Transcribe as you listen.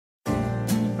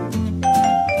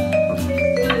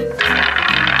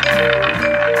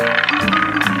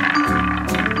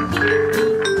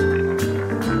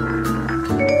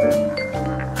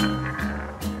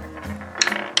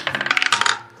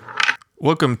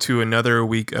Welcome to another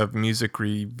week of Music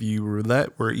Review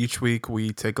Roulette, where each week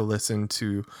we take a listen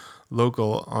to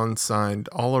local, unsigned,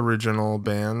 all original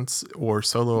bands or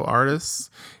solo artists,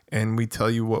 and we tell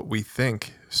you what we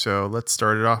think. So let's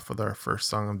start it off with our first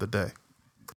song of the day.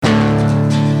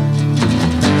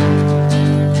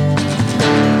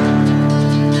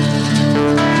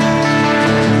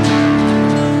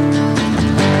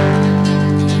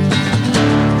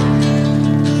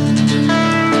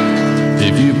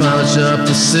 If you polish up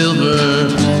the silver,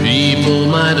 people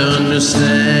might understand.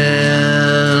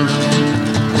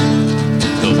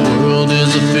 The world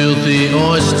is a filthy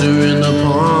oyster in the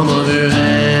palm of your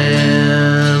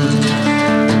hand.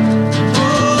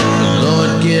 The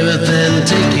Lord giveth and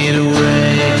take it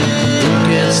away. Who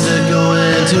gets to go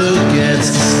and who gets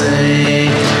to stay?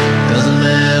 Doesn't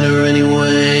matter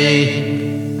anyway.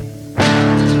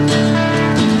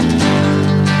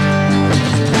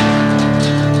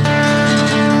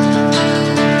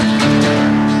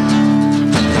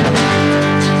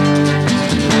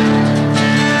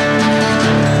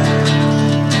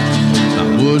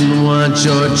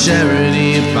 Your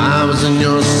charity if I was in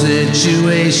your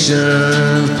situation.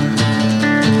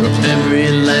 From every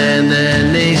land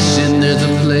and nation there's a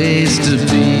place to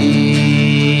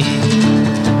be.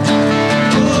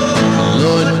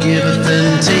 Lord giveth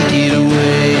and take it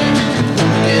away. Who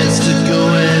gets to go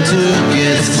and who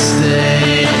gets to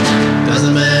stay?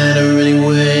 Doesn't matter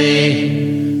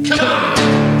anyway. Come on!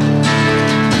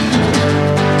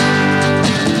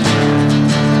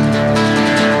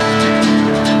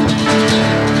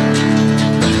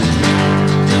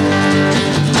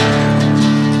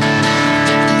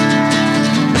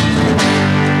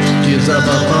 Of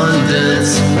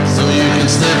abundance, so you can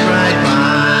slip right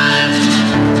by.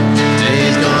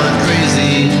 Days gone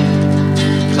crazy,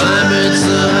 climate's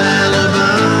the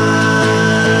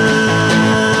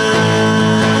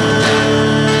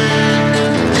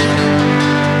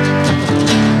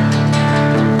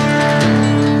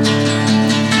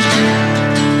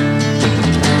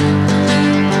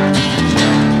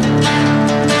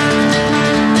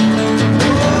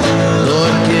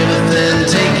Lord giveth and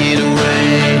take it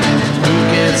away.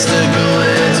 To go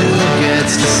and who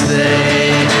gets to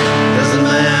stay? Doesn't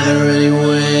matter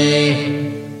anyway.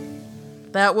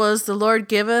 That was The Lord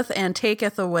Giveth and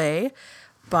Taketh Away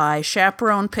by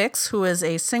Chaperone Picks, who is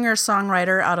a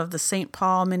singer-songwriter out of the St.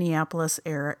 Paul, Minneapolis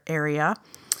area.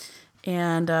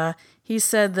 And he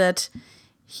said that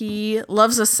he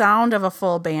loves the sound of a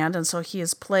full band, and so he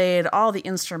has played all the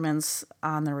instruments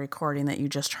on the recording that you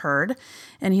just heard.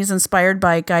 And he's inspired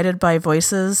by Guided by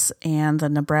Voices and the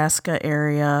Nebraska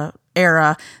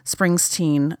era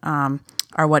Springsteen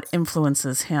are what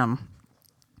influences him.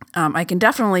 I can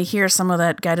definitely hear some of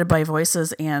that Guided by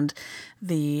Voices and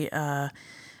the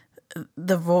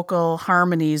vocal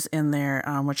harmonies in there,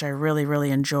 which I really,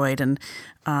 really enjoyed. And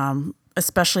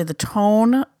especially the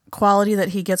tone quality that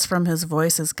he gets from his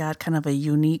voice has got kind of a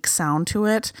unique sound to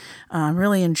it.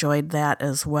 Really enjoyed that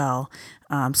as well.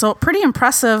 So pretty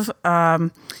impressive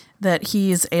that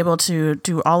he's able to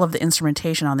do all of the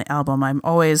instrumentation on the album. I'm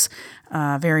always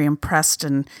very impressed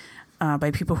and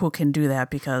by people who can do that,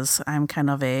 because I'm kind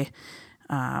of a,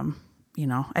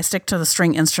 I stick to the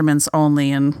string instruments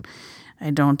only, and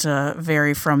I don't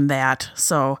vary from that.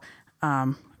 So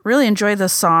really enjoy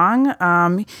this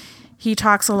song. He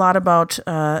talks a lot about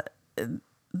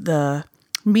the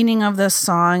meaning of this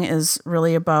song is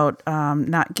really about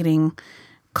not getting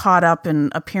caught up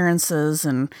in appearances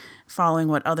and following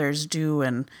what others do.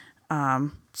 And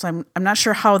so I'm not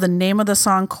sure how the name of the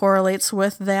song correlates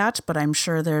with that, but I'm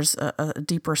sure there's a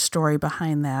deeper story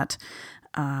behind that.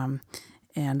 And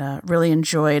really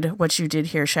enjoyed what you did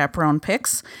here, Chaperone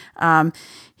Picks.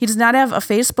 He does not have a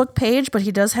Facebook page, but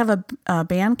he does have a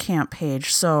Bandcamp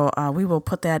page, so we will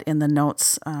put that in the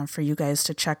notes for you guys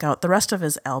to check out the rest of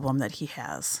his album that he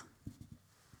has.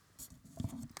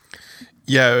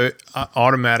 Yeah,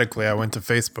 automatically I went to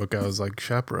Facebook. I was like,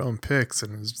 Chaperone Picks,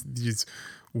 and it was these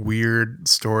weird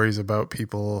stories about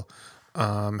people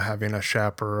having a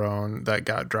chaperone that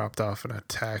got dropped off in a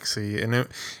taxi, and it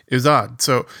was odd.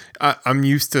 So I'm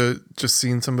used to just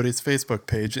seeing somebody's Facebook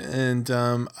page, and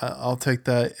I'll take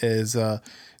that as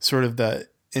sort of that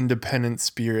independent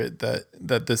spirit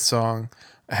that this song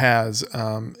has,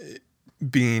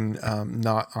 being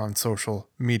not on social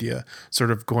media,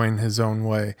 sort of going his own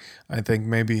way. I think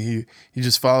maybe he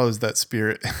just follows that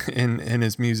spirit in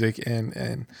his music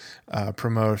and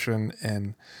promotion,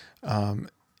 and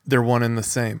they're one and the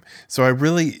same. So I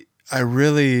really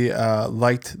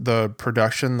liked the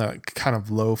production, the kind of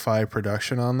lo-fi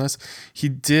production on this. He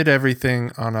did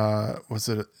everything on was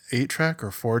it an 8-track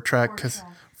or 4-track?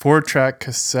 4-track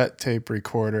cassette tape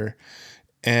recorder.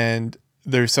 And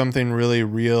there's something really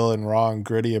real and raw and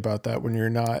gritty about that when you're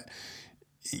not.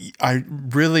 I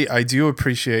do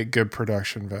appreciate good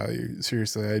production value.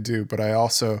 Seriously, I do. But I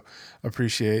also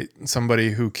appreciate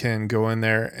somebody who can go in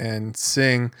there and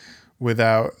sing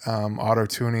without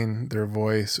auto-tuning their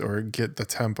voice or get the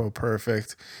tempo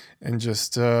perfect and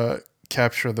just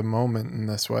capture the moment in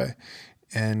this way.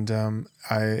 And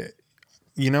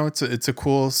it's a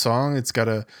cool song. It's got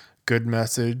a good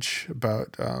message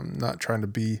about not trying to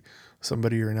be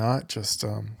somebody you're not. Just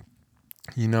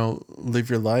live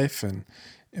your life and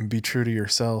be true to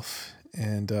yourself.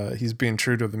 And he's being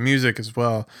true to the music as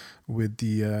well with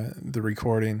the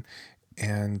recording,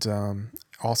 and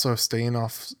also staying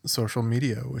off social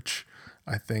media, which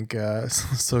I think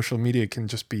social media can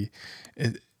just be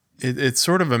it's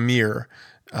sort of a mirror,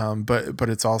 but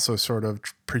it's also sort of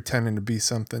pretending to be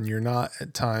something you're not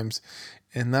at times,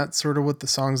 and that's sort of what the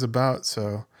song's about.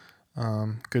 So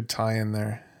good tie in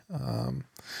there.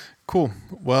 Cool.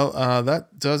 Well,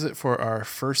 that does it for our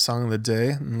first song of the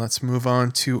day. And let's move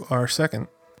on to our second.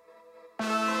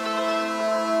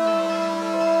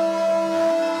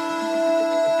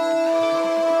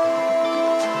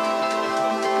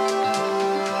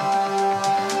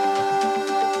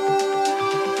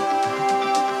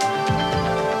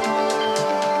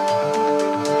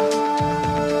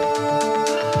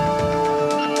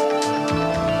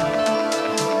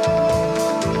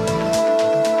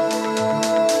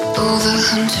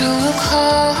 To a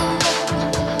call,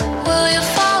 will you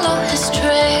follow his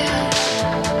trail?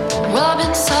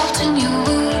 Rubbing salt in your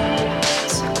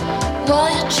wounds while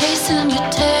you're chasing your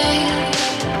tail.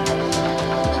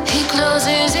 He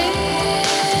closes in,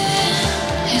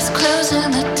 he's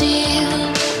closing the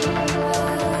deal.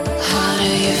 How do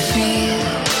you feel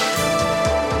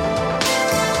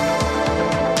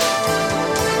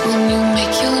when you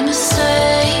make your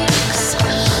mistakes?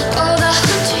 Oh, the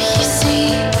hunter he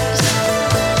sees.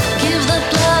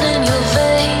 Blood in your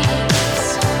veins,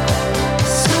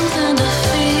 something to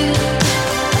feel.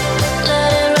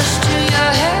 Let it rush to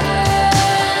your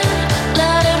head,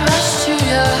 let it rush to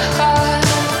your heart.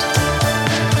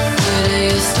 Where do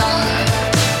you start?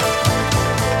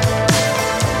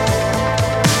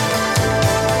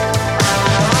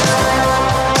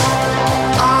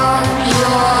 On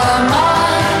your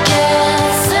mark, get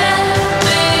set,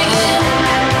 begin.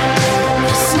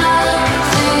 It's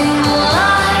nothing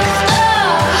like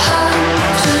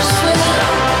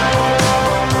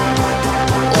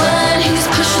when he's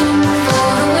pushing for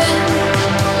the win,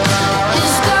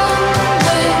 he's going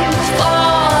for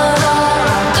the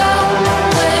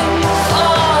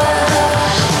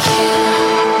kill.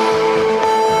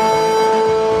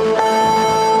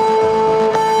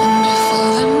 And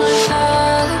before the night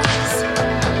falls,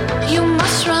 you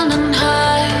must run and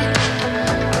hide.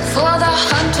 For the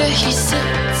hunter he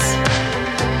sits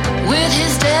with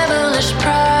his devilish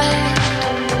pride.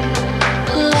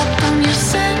 Lock on your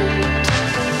scent,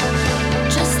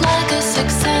 just like a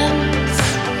sixth sense.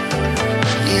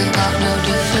 You've got no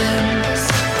defense.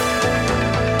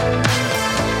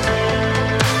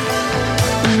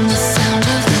 And the sound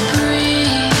of the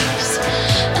breeze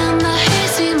and the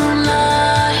hazy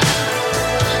moonlight,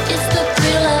 it's the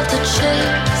thrill of the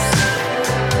chase.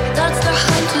 That's the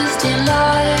hunter's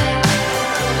delight.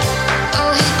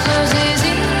 Oh, he closes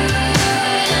in,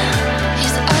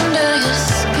 he's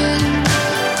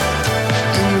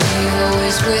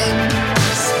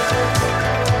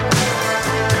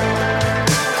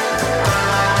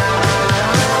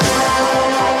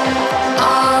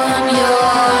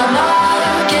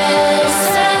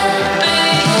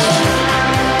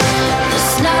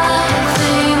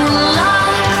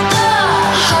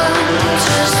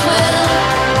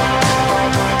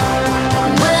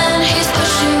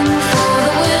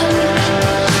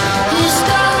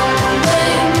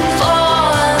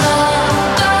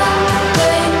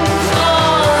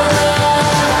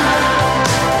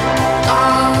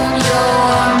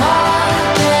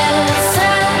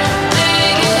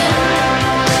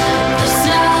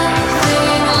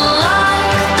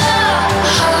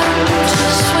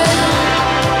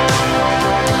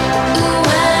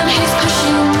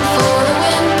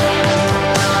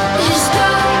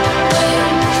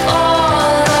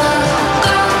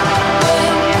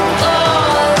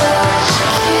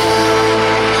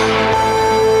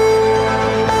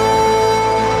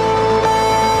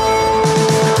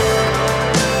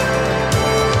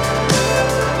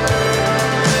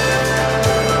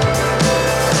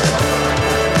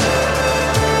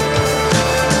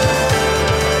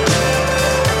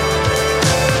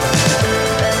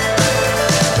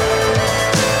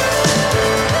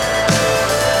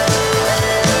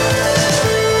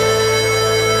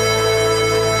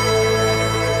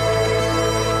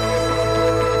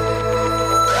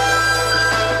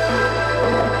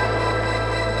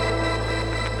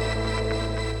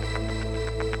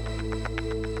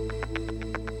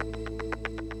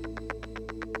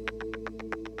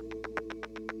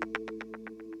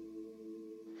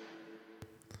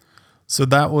So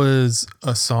that was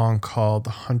a song called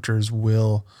Hunter's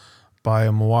Will by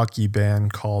a Milwaukee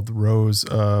band called Rose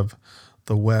of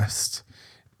the West.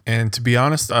 And to be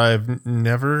honest, I've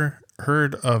never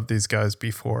heard of these guys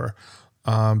before.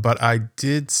 But I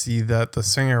did see that the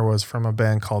singer was from a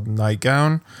band called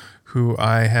Nightgown, who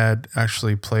I had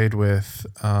actually played with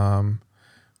it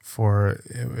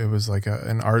was like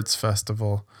an arts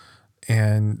festival.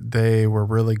 And they were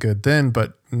really good then,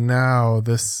 but now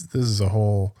this is a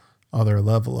whole other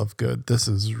level of good. This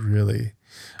is really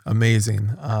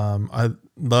amazing. I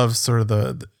love sort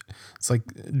of it's like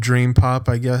dream pop,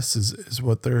 I guess, is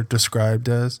what they're described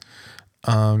as.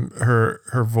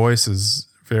 Her voice is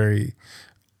very,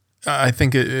 I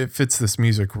think it fits this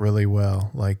music really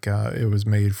well. Like it was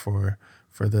made for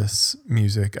this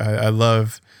music. I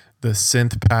love the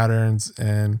synth patterns,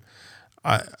 and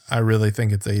I really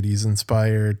think it's 80s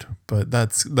inspired, but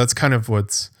that's kind of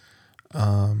what's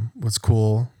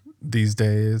cool these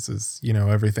days is,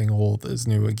 everything old is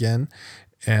new again.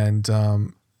 And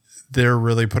they're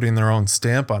really putting their own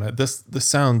stamp on it. This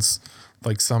sounds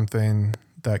like something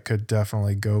that could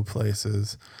definitely go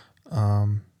places.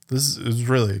 This is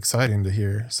really exciting to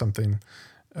hear something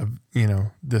of,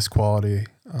 this quality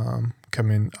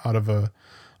coming out of a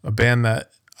band that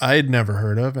I had never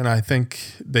heard of. And I think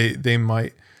they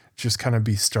might just kind of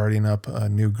be starting up a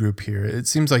new group here. It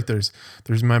seems like there's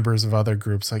members of other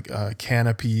groups, like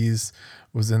Canopies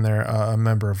was in there, a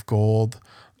member of Gold,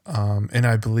 and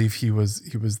I believe he was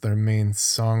their main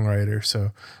songwriter. So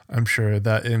I'm sure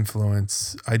that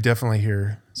influence. I definitely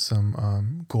hear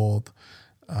some Gold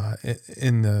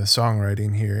in the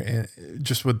songwriting here, and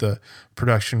just with the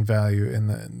production value and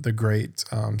the great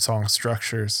song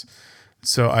structures.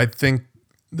 So I think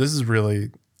this is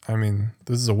really.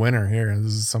 This is a winner here.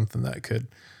 This is something that could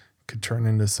turn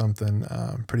into something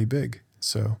pretty big.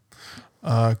 So,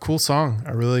 cool song.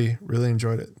 I really, really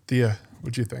enjoyed it. Thea,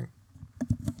 what'd you think?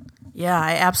 Yeah,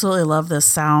 I absolutely love this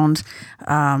sound.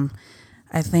 I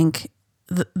think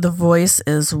the voice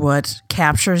is what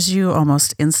captures you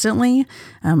almost instantly.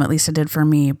 At least it did for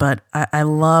me. But I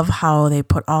love how they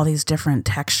put all these different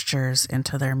textures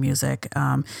into their music.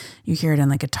 You hear it in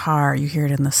the guitar. You hear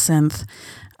it in the synth.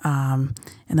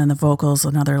 And then the vocals,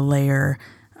 another layer,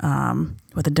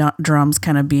 with the drums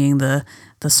kind of being the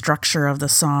structure of the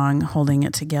song, holding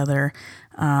it together.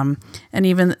 And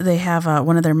even they have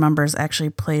one of their members actually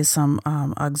plays some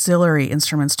auxiliary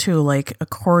instruments too, like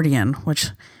accordion, which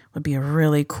would be a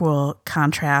really cool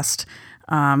contrast,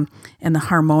 and the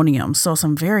harmonium. So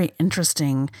some very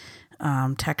interesting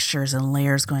textures and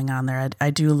layers going on there.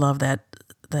 I do love that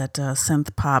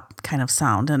synth pop kind of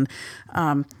sound. And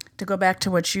to go back to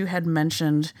what you had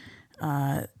mentioned,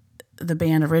 the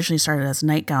band originally started as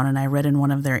Nightgown, and I read in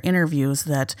one of their interviews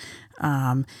that,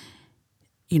 when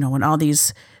all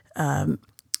these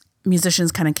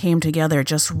musicians kind of came together, it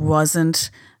just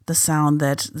wasn't the sound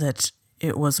that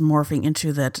it was morphing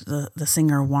into that the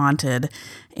singer wanted.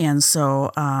 And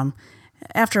so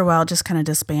after a while, it just kind of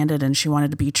disbanded, and she wanted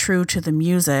to be true to the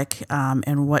music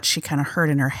and what she kind of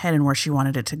heard in her head and where she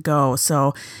wanted it to go.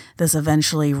 So this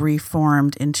eventually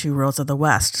reformed into Rose of the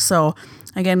West. So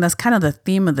again, that's kind of the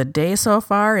theme of the day so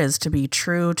far, is to be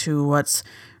true to what's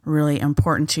really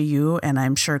important to you. And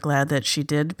I'm sure glad that she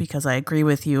did, because I agree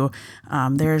with you.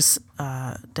 There's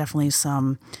definitely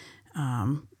some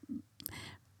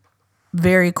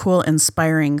very cool,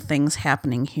 inspiring things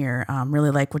happening here.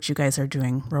 Really like what you guys are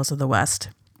doing, Rose of the West.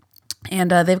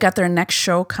 And they've got their next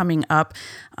show coming up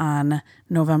on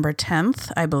November 10th,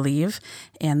 I believe.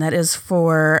 And that is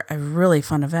for a really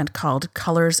fun event called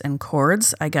Colors and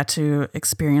Chords. I got to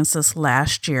experience this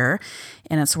last year.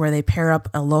 And it's where they pair up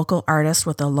a local artist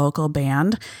with a local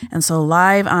band. And so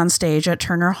live on stage at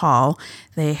Turner Hall,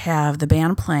 they have the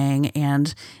band playing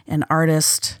and an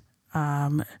artist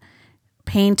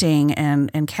painting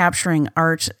and capturing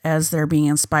art as they're being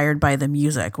inspired by the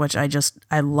music, which I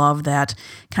love that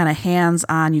kind of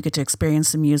hands-on. You get to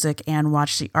experience the music and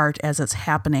watch the art as it's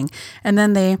happening. And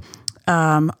then they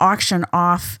auction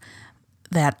off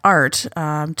that art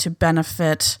to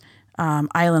benefit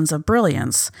Islands of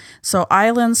Brilliance. So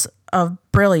Islands of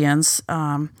Brilliance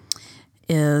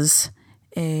is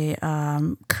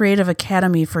a creative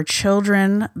academy for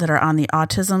children that are on the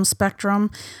autism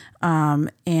spectrum.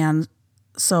 And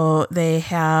so they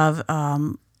have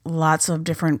lots of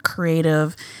different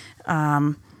creative,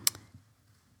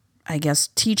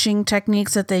 teaching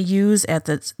techniques that they use at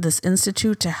this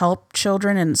institute to help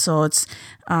children. And so it's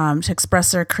to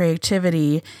express their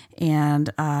creativity, and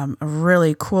a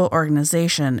really cool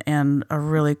organization and a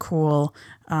really cool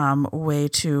way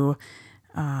to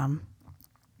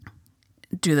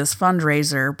do this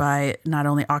fundraiser by not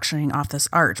only auctioning off this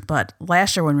art, but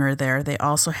last year when we were there, they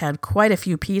also had quite a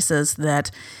few pieces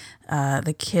that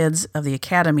the kids of the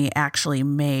Academy actually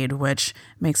made, which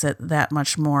makes it that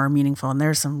much more meaningful. And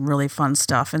there's some really fun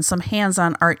stuff and some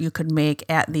hands-on art you could make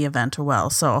at the event as well.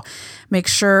 So make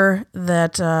sure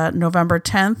that November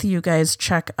 10th, you guys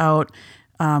check out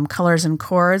Colors and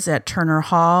Chords at Turner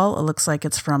Hall. It looks like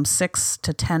it's from 6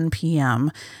 to 10 p.m.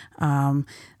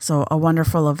 So a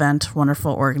wonderful event,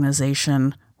 wonderful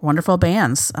organization, wonderful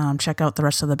bands. Check out the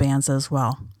rest of the bands as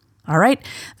well. All right,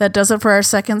 that does it for our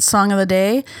second song of the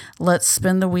day. Let's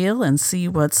spin the wheel and see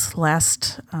what's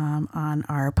last on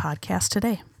our podcast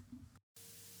today.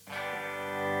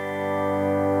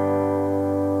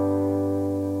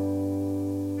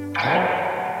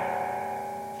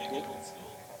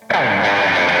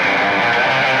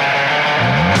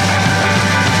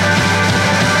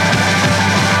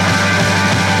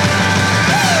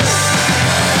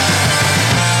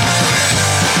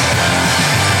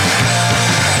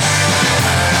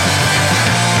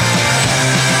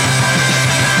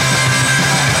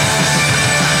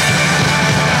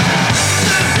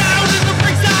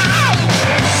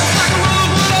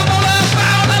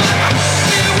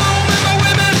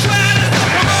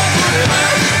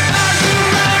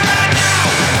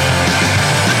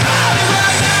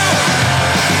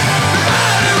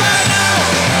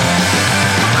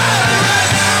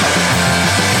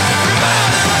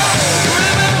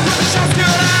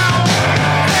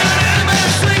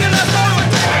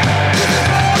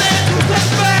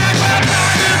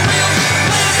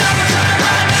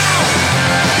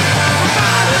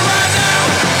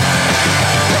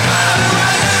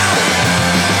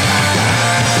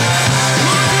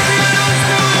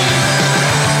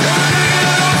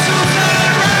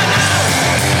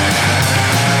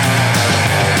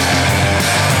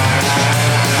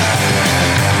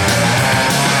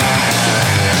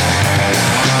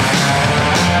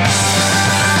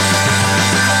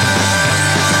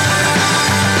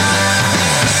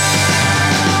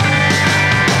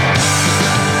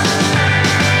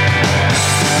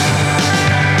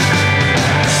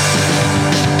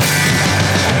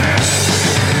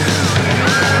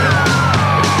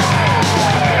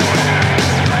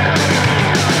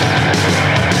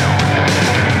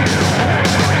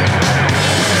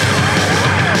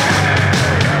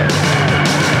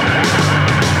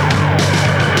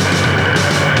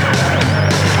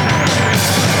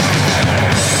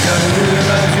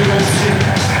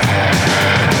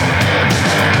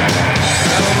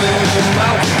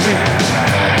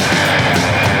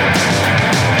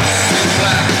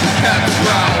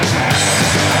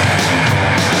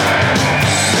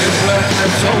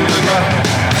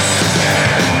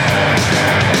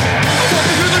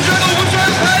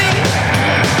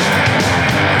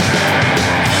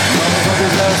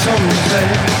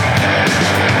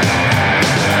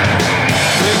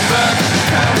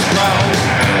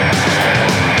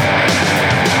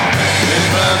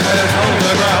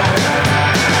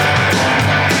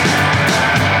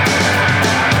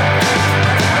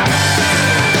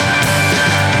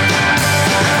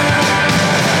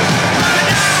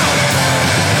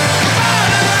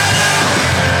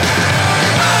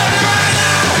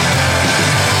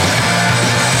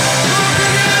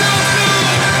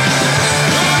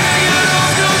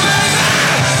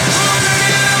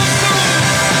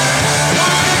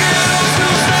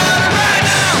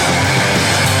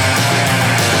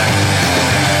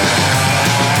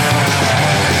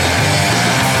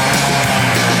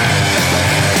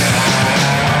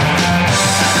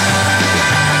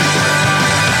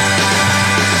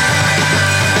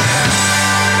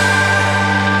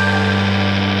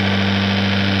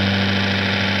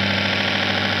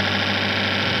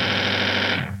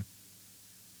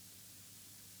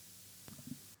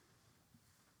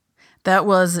 That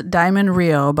was Diamond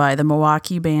Rio by the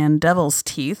Milwaukee band Devil's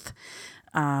Teeth.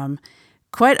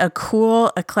 Quite a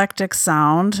cool, eclectic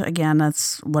sound. Again,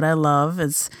 that's what I love.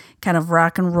 It's kind of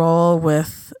rock and roll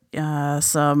with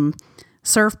some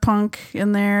surf punk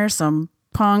in there, some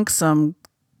punk, some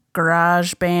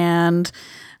garage band.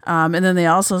 And then they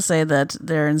also say that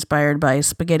they're inspired by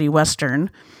spaghetti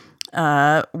western,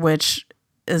 which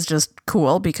is just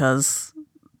cool because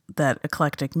that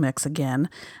eclectic mix again.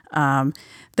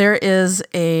 There is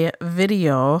a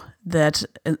video that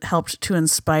helped to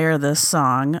inspire this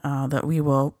song that we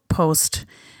will post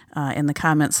in the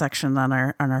comment section on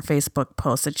our Facebook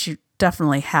post that you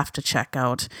definitely have to check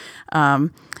out.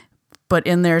 But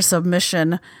in their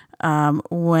submission,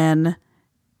 when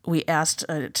we asked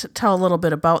to tell a little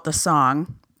bit about the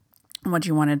song and what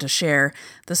you wanted to share,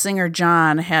 the singer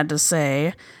John had to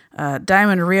say,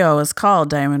 Diamond Rio is called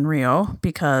Diamond Rio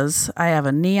because I have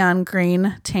a neon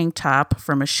green tank top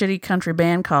from a shitty country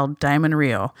band called Diamond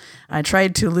Rio. I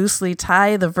tried to loosely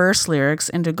tie the verse lyrics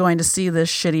into going to see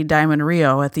this shitty Diamond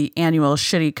Rio at the annual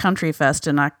Shitty Country Fest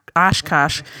in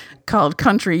Oshkosh called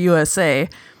Country USA.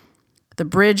 The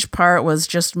bridge part was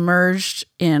just merged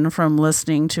in from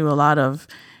listening to a lot of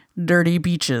Dirty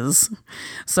Beaches.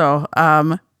 So,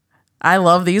 I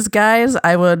love these guys.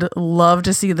 I would love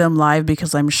to see them live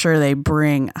because I'm sure they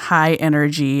bring high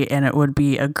energy and it would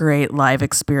be a great live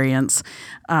experience.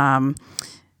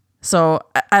 So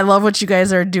I love what you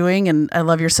guys are doing and I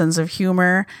love your sense of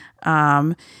humor.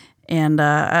 I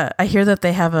hear that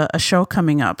they have a show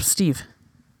coming up. Steve.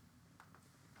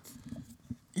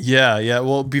 Yeah.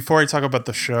 Well, before I talk about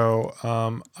the show,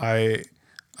 I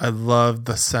love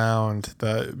the sound,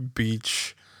 that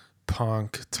beach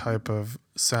punk type of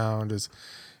sound is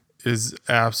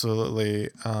absolutely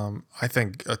I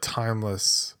think a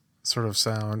timeless sort of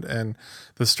sound. And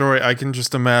the story, I can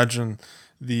just imagine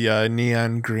the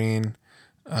neon green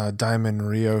Diamond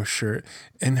Rio shirt.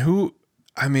 And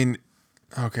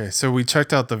okay, so we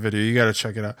checked out the video. You got to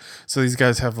check it out. So these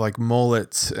guys have like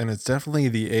mullets, and it's definitely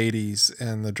the 80s,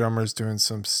 and the drummer's doing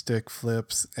some stick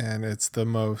flips, and it's the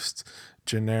most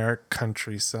generic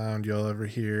country sound you'll ever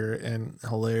hear and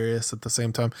hilarious at the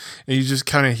same time. And you just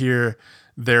kind of hear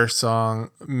their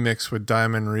song mixed with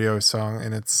Diamond Rio's song,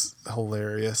 and it's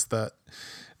hilarious that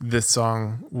this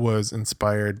song was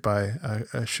inspired by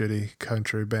a shitty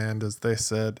country band, as they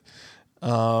said.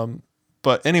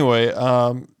 But anyway,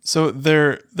 so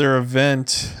their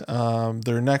event,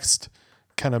 their next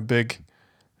kind of big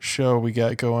show we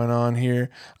got going on here,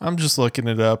 I'm just looking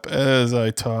it up as I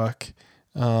talk.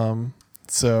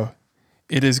 So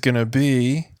it is going to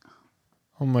be,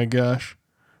 oh my gosh,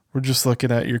 we're just looking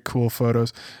at your cool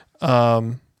photos.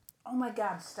 Oh my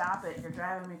God, stop it. You're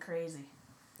driving me crazy.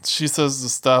 She says to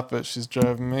stop it. She's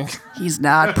driving me. He's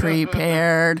not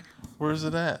prepared. Where's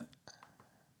it at?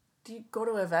 Do you go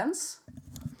to events?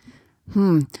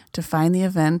 To find the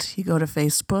event, you go to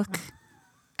Facebook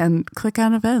and click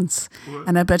on events. What?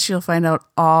 And I bet you'll find out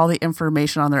all the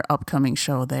information on their upcoming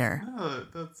show there. Oh,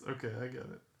 that's okay. I get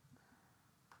it.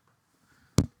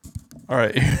 All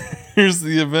right. Here's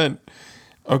the event.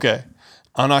 Okay.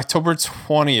 On October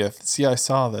 20th. See, I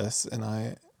saw this and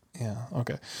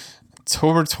okay.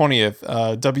 October 20th,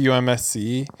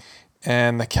 WMSC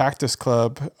and the Cactus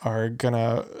Club are going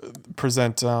to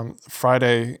present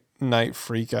Friday Night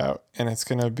Freakout, and it's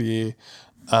going to be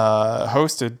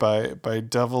hosted by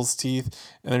Devil's Teeth,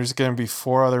 and there's going to be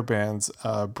 4 other bands,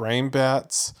 Brain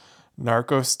Bats,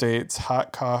 Narco States,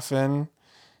 Hot Coffin,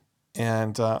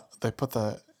 and they put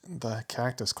the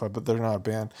Cactus Club, but they're not a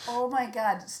band. Oh my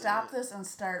God, stop this and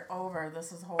start over.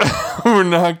 This is horrible. We're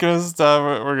not going to stop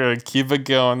it. We're going to keep it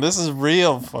going. This is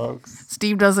real, folks.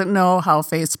 Steve doesn't know how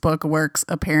Facebook works,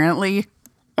 apparently.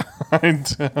 I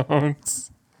don't.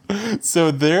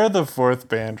 So they're the 4th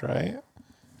band, right?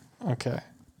 Okay.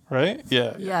 Right?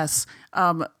 Yeah. Yes.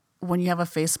 When you have a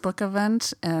Facebook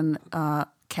event and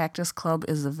Cactus Club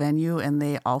is the venue and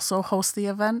they also host the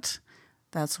event,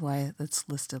 that's why it's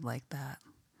listed like that.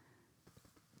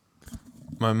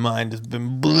 My mind has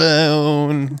been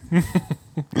blown.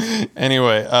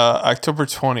 Anyway, October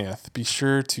 20th. Be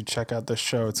sure to check out this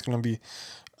show. It's going to be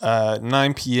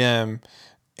 9 p.m.,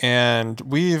 and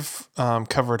we've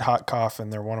covered Hot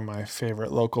Coffin. They're one of my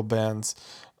favorite local bands.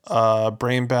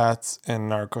 Brain Bats and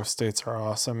Narco States are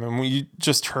awesome. And we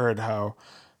just heard how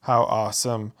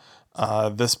awesome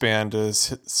this band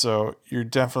is. So you're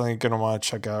definitely going to want to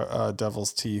check out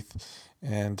Devil's Teeth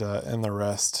and the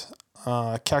rest.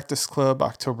 Cactus Club,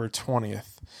 October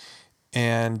 20th.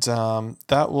 And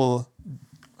that will...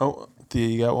 Oh, Thea,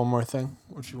 you got one more thing?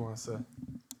 What you want to say?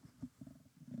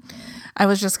 I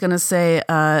was just going to say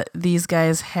these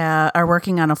guys are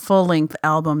working on a full-length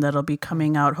album that'll be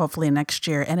coming out hopefully next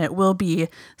year, and it will be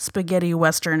spaghetti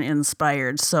western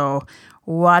inspired. So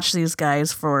watch these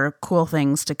guys for cool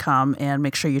things to come and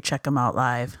make sure you check them out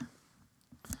live.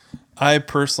 I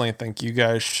personally think you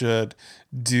guys should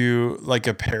do like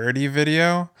a parody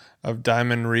video of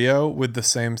Diamond Rio with the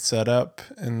same setup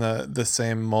and the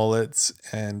same mullets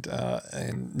and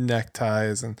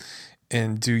neckties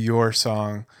and do your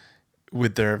song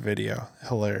with their video.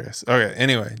 Hilarious. Okay,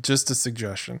 anyway, just a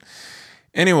suggestion.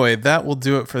 Anyway, that will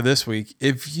do it for this week.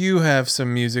 If you have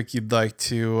some music you'd like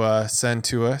to send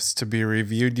to us to be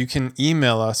reviewed, you can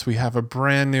email us. We have a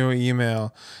brand new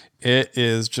email. It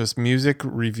is just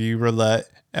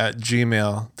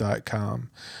musicreviewroulette@gmail.com.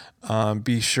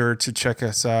 Be sure to check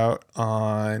us out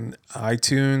on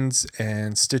iTunes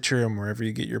and Stitcher and wherever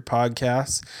you get your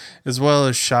podcasts, as well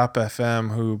as Shop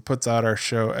FM, who puts out our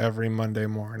show every Monday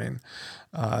morning.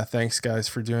 Thanks, guys,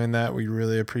 for doing that. We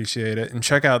really appreciate it. And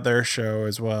check out their show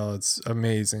as well. It's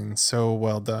amazing. So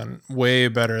well done. Way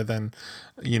better than,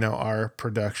 our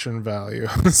production value.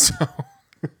 So,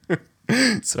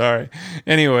 sorry.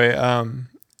 Anyway,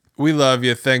 we love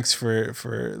you. Thanks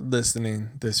for listening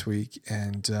this week,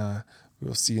 and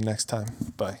we'll see you next time.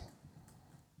 Bye.